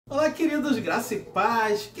Olá, queridos, graça e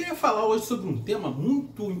paz. Queria falar hoje sobre um tema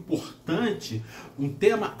muito importante, um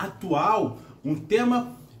tema atual, um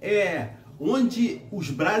tema onde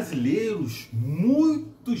os brasileiros,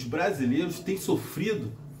 muitos brasileiros têm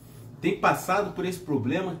sofrido, têm passado por esse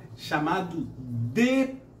problema chamado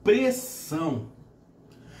depressão.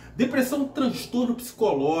 Depressão é um transtorno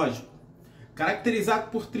psicológico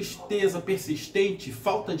caracterizado por tristeza persistente e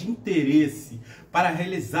falta de interesse para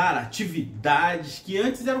realizar atividades que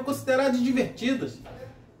antes eram consideradas divertidas.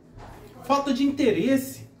 Falta de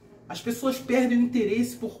interesse. As pessoas perdem o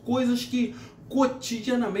interesse por coisas que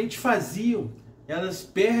cotidianamente faziam. Elas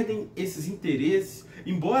perdem esses interesses.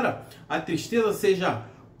 Embora a tristeza seja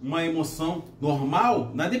uma emoção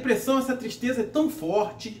normal, na depressão essa tristeza é tão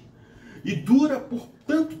forte e dura por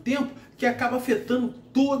tanto tempo que acaba afetando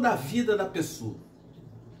toda a vida da pessoa,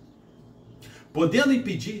 podendo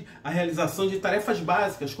impedir a realização de tarefas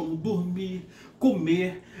básicas como dormir,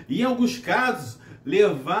 comer e, em alguns casos,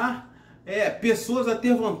 levar pessoas a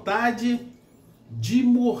ter vontade de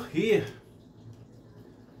morrer.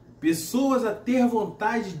 Pessoas a ter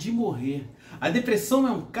vontade de morrer. A depressão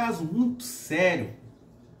é um caso muito sério.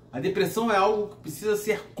 A depressão é algo que precisa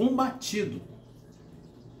ser combatido.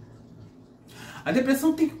 A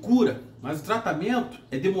depressão tem cura, mas o tratamento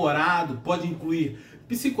é demorado, pode incluir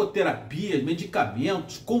psicoterapia,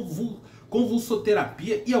 medicamentos,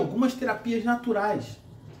 convulsoterapia e algumas terapias naturais.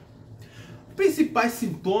 Principais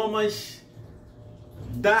sintomas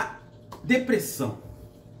da depressão: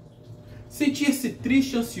 sentir-se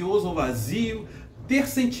triste, ansioso ou vazio, ter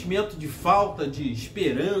sentimento de falta de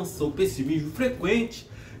esperança ou pessimismo frequente,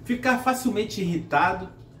 ficar facilmente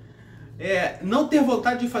irritado, não ter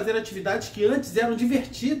vontade de fazer atividades que antes eram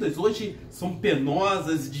divertidas, hoje são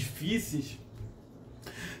penosas e difíceis.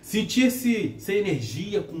 Sentir-se sem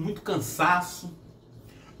energia, com muito cansaço.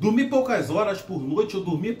 Dormir poucas horas por noite ou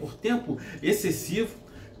dormir por tempo excessivo.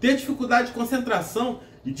 Ter dificuldade de concentração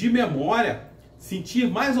e de memória. Sentir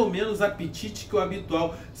mais ou menos apetite que o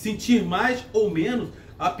habitual. Sentir mais ou menos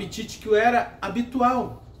apetite que o era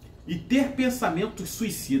habitual. E ter pensamentos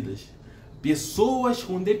suicidas. Pessoas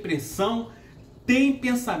com depressão têm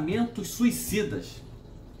pensamentos suicidas.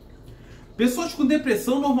 Pessoas com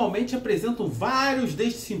depressão normalmente apresentam vários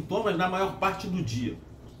destes sintomas na maior parte do dia.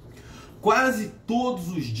 Quase todos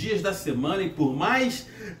os dias da semana e por mais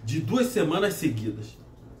de 2 semanas seguidas.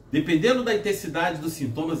 Dependendo da intensidade dos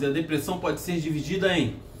sintomas, a depressão pode ser dividida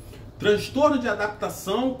em transtorno de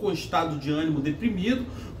adaptação com estado de ânimo deprimido,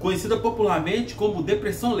 conhecida popularmente como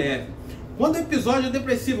depressão leve. Quando o episódio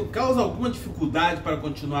depressivo causa alguma dificuldade para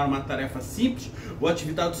continuar uma tarefa simples ou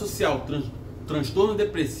atividade social, transtorno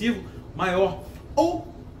depressivo maior, ou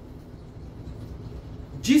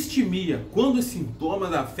distimia, quando os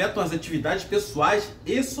sintomas afetam as atividades pessoais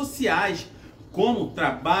e sociais, como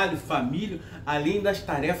trabalho, família, além das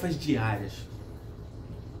tarefas diárias.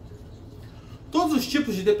 Todos os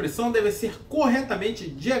tipos de depressão devem ser corretamente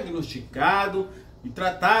diagnosticados e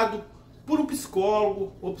tratados por um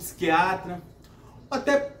psicólogo ou psiquiatra, ou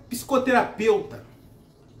até psicoterapeuta.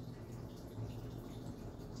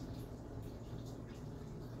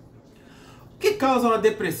 O que causa uma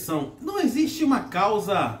depressão? Não existe uma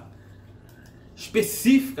causa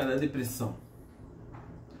específica da depressão.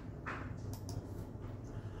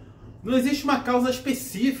 Não existe uma causa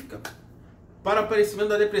específica para o aparecimento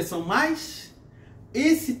da depressão, mas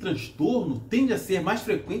esse transtorno tende a ser mais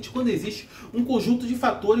frequente quando existe um conjunto de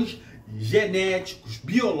fatores genéticos,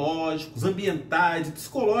 biológicos, ambientais e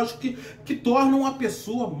psicológicos que tornam a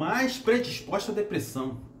pessoa mais predisposta à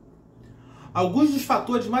depressão. Alguns dos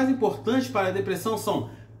fatores mais importantes para a depressão são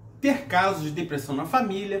ter casos de depressão na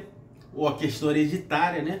família, ou a questão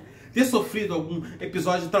hereditária, ter sofrido algum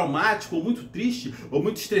episódio traumático, ou muito triste, ou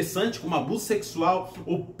muito estressante, como abuso sexual,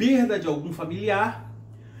 ou perda de algum familiar,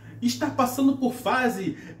 estar passando por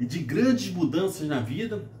fase de grandes mudanças na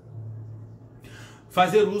vida,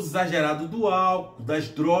 fazer uso exagerado do álcool, das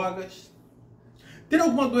drogas, ter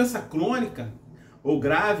alguma doença crônica ou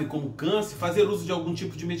grave, como câncer, fazer uso de algum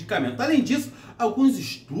tipo de medicamento. Além disso, alguns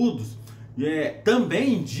estudos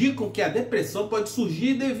também indicam que a depressão pode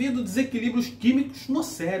surgir devido a desequilíbrios químicos no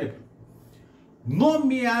cérebro,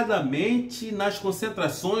 nomeadamente nas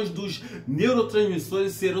concentrações dos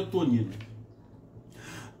neurotransmissores serotonina,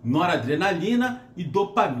 noradrenalina e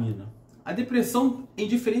dopamina. A depressão em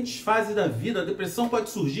diferentes fases da vida. A depressão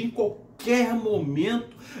pode surgir em qualquer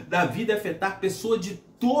momento da vida e afetar pessoas de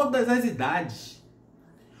todas as idades.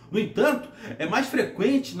 No entanto, é mais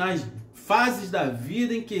frequente nas fases da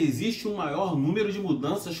vida em que existe um maior número de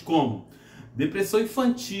mudanças, como depressão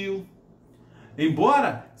infantil,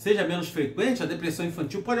 Embora seja menos frequente, a depressão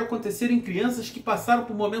infantil pode acontecer em crianças que passaram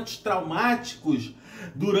por momentos traumáticos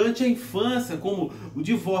durante a infância, como o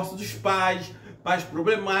divórcio dos pais, pais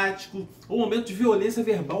problemáticos, ou momento de violência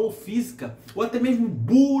verbal ou física, ou até mesmo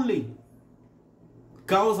bullying,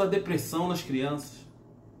 causa depressão nas crianças.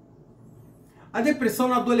 A depressão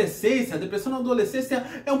na adolescência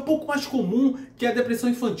é um pouco mais comum que a depressão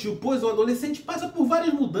infantil, pois o adolescente passa por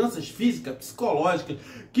várias mudanças físicas, psicológicas,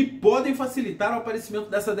 que podem facilitar o aparecimento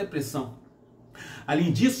dessa depressão.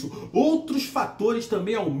 Além disso, outros fatores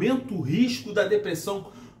também aumentam o risco da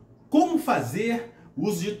depressão, como fazer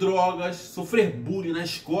uso de drogas, sofrer bullying na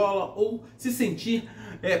escola ou se sentir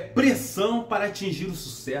pressão para atingir o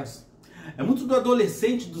sucesso. É muito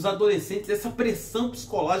dos adolescentes, essa pressão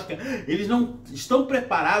psicológica. Eles não estão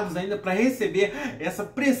preparados ainda para receber essa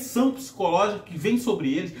pressão psicológica que vem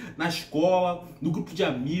sobre eles na escola, no grupo de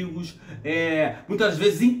amigos, muitas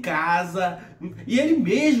vezes em casa. E ele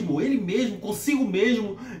mesmo, consigo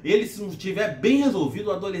mesmo, ele se não estiver bem resolvido,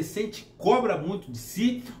 o adolescente cobra muito de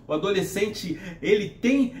si. O adolescente, ele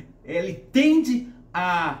tende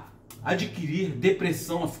a adquirir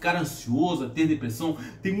depressão, a ficar ansioso, a ter depressão.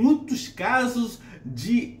 Tem muitos casos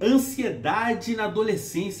de ansiedade na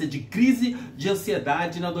adolescência, de crise de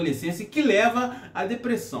ansiedade na adolescência, que leva à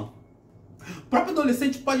depressão. O próprio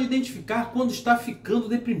adolescente pode identificar quando está ficando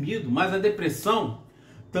deprimido, mas a depressão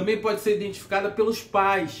também pode ser identificada pelos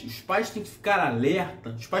pais. Os pais têm que ficar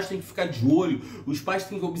alerta, os pais têm que ficar de olho, os pais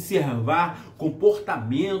têm que observar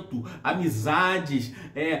comportamento, amizades,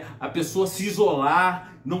 a pessoa se isolar,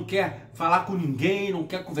 não quer falar com ninguém, não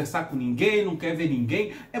quer conversar com ninguém, não quer ver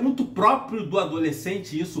ninguém. É muito próprio do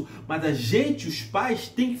adolescente isso, mas os pais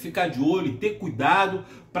têm que ficar de olho e ter cuidado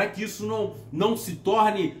para que isso não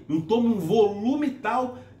tome um volume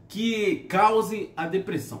tal que cause a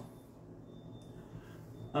depressão.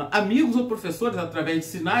 Amigos ou professores, através de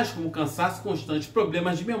sinais como cansaço constante,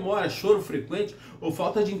 problemas de memória, choro frequente ou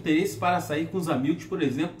falta de interesse para sair com os amigos, por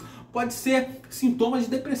exemplo, pode ser sintomas de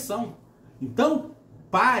depressão. Então,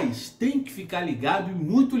 pais têm que ficar ligados e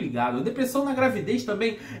muito ligados. A depressão na gravidez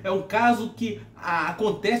também é um caso que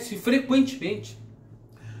acontece frequentemente.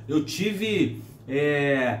 Eu tive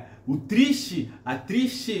a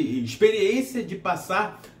triste experiência de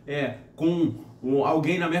passar com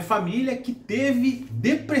alguém na minha família que teve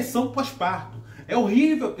depressão pós-parto. É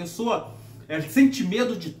horrível, a pessoa sente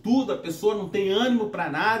medo de tudo, a pessoa não tem ânimo para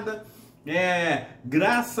nada.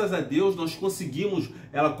 Graças a Deus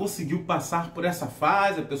ela conseguiu passar por essa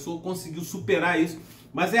fase, a pessoa conseguiu superar isso.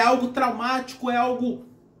 Mas é algo traumático, é algo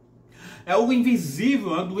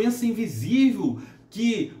invisível, é uma doença invisível,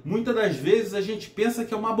 que muitas das vezes a gente pensa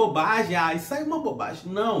que é uma bobagem. Isso aí é uma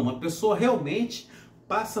bobagem. Não, uma pessoa realmente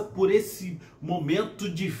passa por esse momento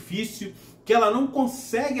difícil que ela não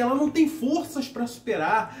consegue, ela não tem forças para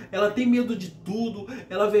superar, ela tem medo de tudo,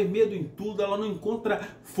 ela vê medo em tudo, ela não encontra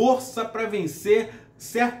força para vencer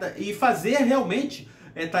e fazer realmente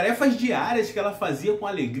tarefas diárias que ela fazia com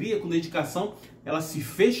alegria, com dedicação. Ela se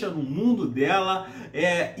fecha no mundo dela,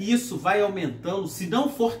 e isso vai aumentando. Se não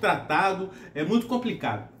for tratado, é muito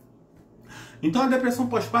complicado. Então a depressão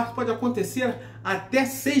pós-parto pode acontecer até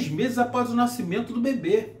 6 meses após o nascimento do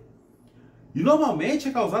bebê. E normalmente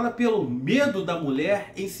é causada pelo medo da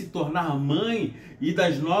mulher em se tornar mãe e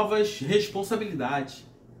das novas responsabilidades.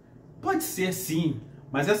 Pode ser sim,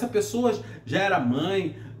 mas essa pessoa já era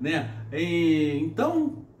mãe, né?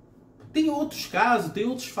 Então tem outros casos, tem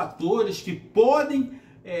outros fatores que podem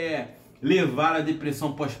levar à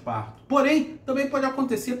depressão pós-parto. Porém, também pode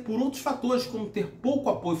acontecer por outros fatores, como ter pouco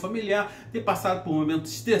apoio familiar, ter passado por um momento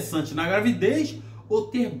estressante na gravidez ou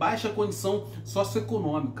ter baixa condição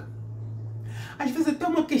socioeconômica. Às vezes até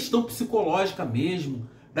uma questão psicológica mesmo,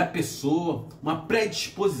 da pessoa, uma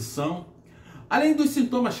predisposição. Além dos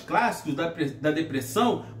sintomas clássicos da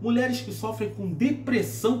depressão, mulheres que sofrem com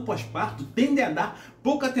depressão pós-parto tendem a dar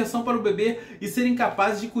pouca atenção para o bebê e serem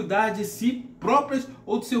capazes de cuidar de si próprias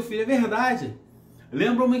ou do seu filho. É verdade.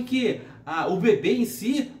 Lembram-me que o bebê em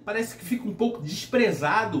si parece que fica um pouco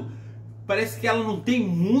desprezado, parece que ela não tem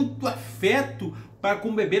muito afeto para com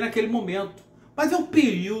o bebê naquele momento. Mas é um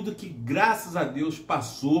período que, graças a Deus,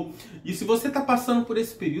 passou. E se você está passando por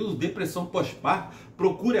esse período, depressão pós-parto,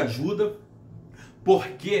 procure ajuda,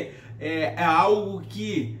 porque é algo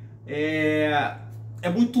que é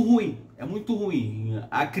muito ruim. É muito ruim.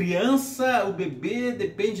 A criança, o bebê,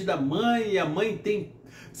 depende da mãe, e a mãe tem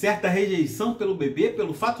certa rejeição pelo bebê,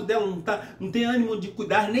 pelo fato dela não ter ânimo de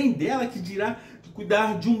cuidar nem dela, que dirá de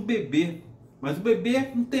cuidar de um bebê. Mas o bebê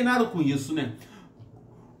não tem nada com isso, né?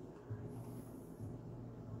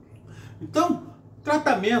 Então,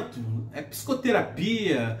 Tratamento,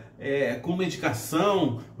 psicoterapia, com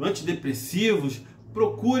medicação, antidepressivos.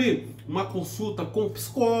 Procure uma consulta com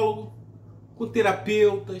psicólogo, com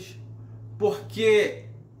terapeutas, porque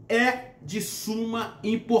é de suma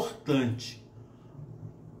importância.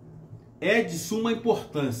 É de suma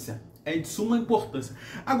importância. É de suma importância.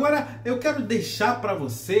 Agora, eu quero deixar para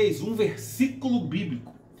vocês um versículo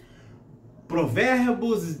bíblico.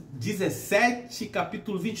 Provérbios 17,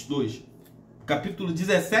 capítulo 22. Capítulo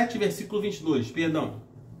 17, versículo 22, perdão.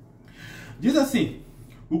 Diz assim: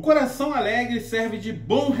 o coração alegre serve de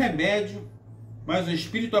bom remédio, mas o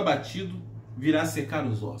espírito abatido virá secar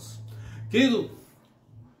os ossos. Querido,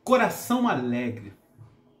 coração alegre.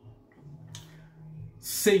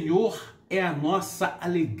 Senhor é a nossa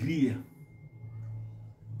alegria.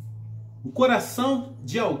 O coração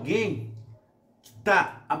de alguém que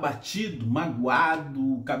está abatido,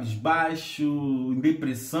 magoado, cabisbaixo, em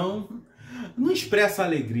depressão, não expressa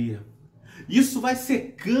alegria. Isso vai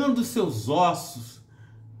secando seus ossos.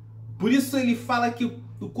 Por isso ele fala que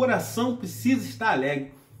o coração precisa estar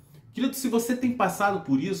alegre. Querido, se você tem passado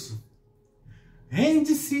por isso,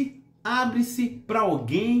 rende-se, abre-se para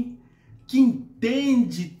alguém que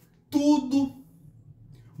entende tudo,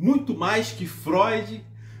 muito mais que Freud,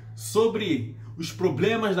 sobre os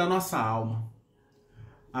problemas da nossa alma.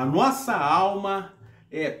 A nossa alma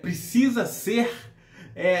precisa ser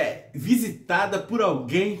visitada por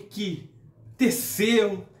alguém que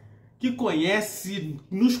teceu, que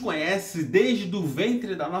nos conhece desde o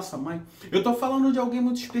ventre da nossa mãe. Eu estou falando de alguém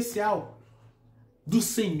muito especial, do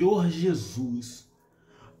Senhor Jesus.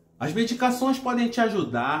 As medicações podem te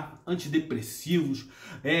ajudar, antidepressivos,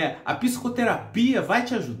 a psicoterapia vai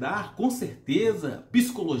te ajudar, com certeza, a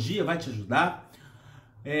psicologia vai te ajudar,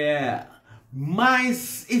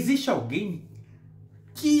 mas existe alguém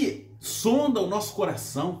que sonda o nosso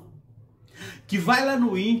coração, que vai lá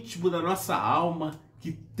no íntimo da nossa alma,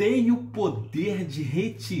 que tem o poder de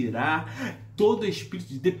retirar todo espírito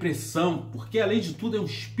de depressão, porque além de tudo é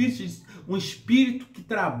um espírito que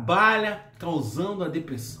trabalha causando a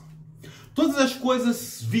depressão. Todas as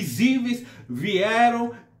coisas visíveis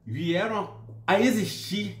vieram a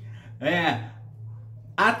existir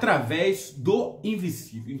através do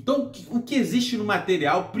invisível. Então, o que existe no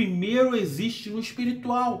material, primeiro existe no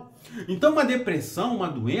espiritual. Então, uma depressão, uma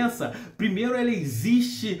doença, primeiro ela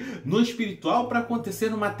existe no espiritual para acontecer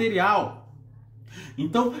no material.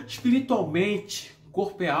 Então, espiritualmente,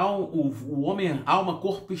 corpo e alma, o homem é alma,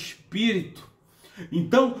 corpo e espírito.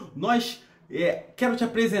 Então, quero te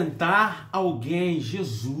apresentar alguém,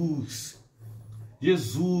 Jesus.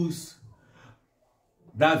 Jesus.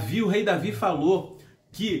 O rei Davi falou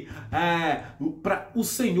que para o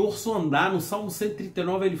Senhor sondar, no Salmo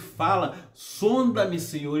 139 ele fala: sonda-me,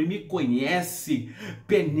 Senhor, e me conhece,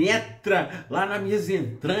 penetra lá nas minhas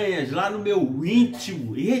entranhas, lá no meu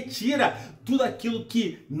íntimo, e retira tudo aquilo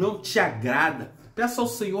que não te agrada. Peça ao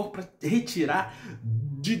Senhor para retirar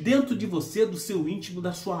de dentro de você, do seu íntimo,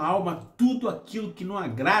 da sua alma, tudo aquilo que não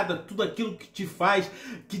agrada, tudo aquilo que te faz,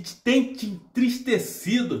 que tem te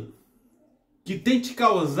entristecido, que tem te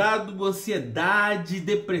causado ansiedade,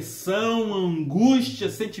 depressão, angústia,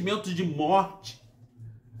 sentimentos de morte.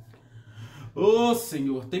 Oh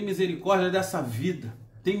Senhor, tem misericórdia dessa vida,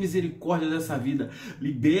 tem misericórdia dessa vida.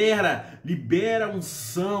 Libera a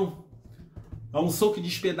unção. A unção que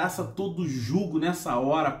despedaça todo jugo nessa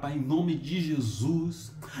hora, Pai, em nome de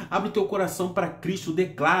Jesus. Abre o teu coração para Cristo,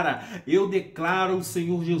 declara: eu declaro o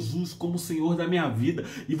Senhor Jesus como o Senhor da minha vida.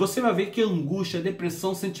 E você vai ver que a angústia, a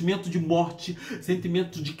depressão, sentimento de morte,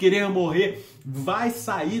 sentimento de querer morrer, vai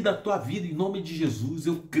sair da tua vida em nome de Jesus.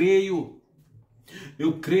 Eu creio.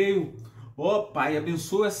 Eu creio. Ó Pai,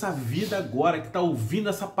 abençoa essa vida agora que está ouvindo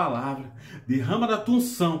essa palavra. Derrama da tua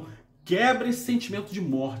unção. Quebra esse sentimento de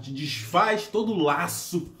morte, desfaz todo o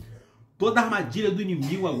laço, toda a armadilha do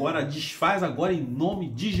inimigo agora, desfaz agora em nome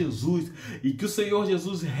de Jesus. E que o Senhor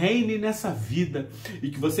Jesus reine nessa vida, e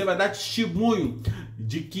que você vai dar testemunho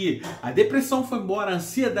de que a depressão foi embora, a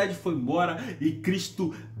ansiedade foi embora, e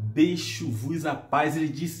Cristo: deixo-vos a paz. Ele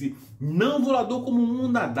disse: não vos dou como o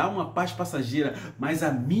mundo dá, uma paz passageira, mas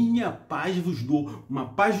a minha paz vos dou, uma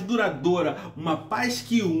paz duradoura, uma paz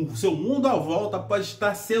que o seu mundo à volta pode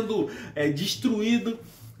estar sendo destruído,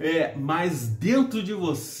 mas dentro de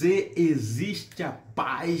você existe a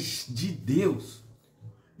paz de Deus.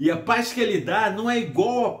 E a paz que Ele dá não é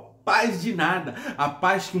igual a paz de nada, a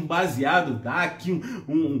paz que um baseado dá, que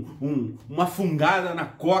uma fungada na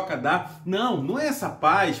coca dá. Não é essa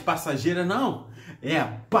paz passageira, não. É a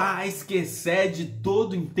paz que excede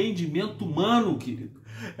todo entendimento humano, querido.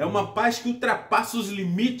 É uma paz que ultrapassa os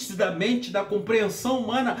limites da mente, da compreensão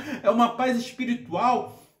humana. É uma paz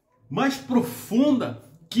espiritual mais profunda,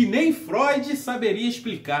 que nem Freud saberia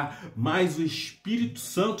explicar. Mas o Espírito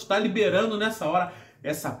Santo está liberando nessa hora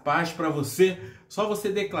essa paz para você. Só você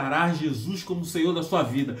declarar Jesus como Senhor da sua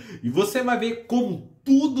vida. E você vai ver como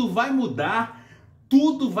tudo vai mudar,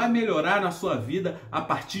 tudo vai melhorar na sua vida a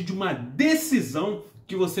partir de uma decisão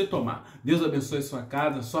que você tomar. Deus abençoe sua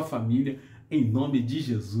casa, sua família. Em nome de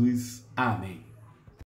Jesus. Amém.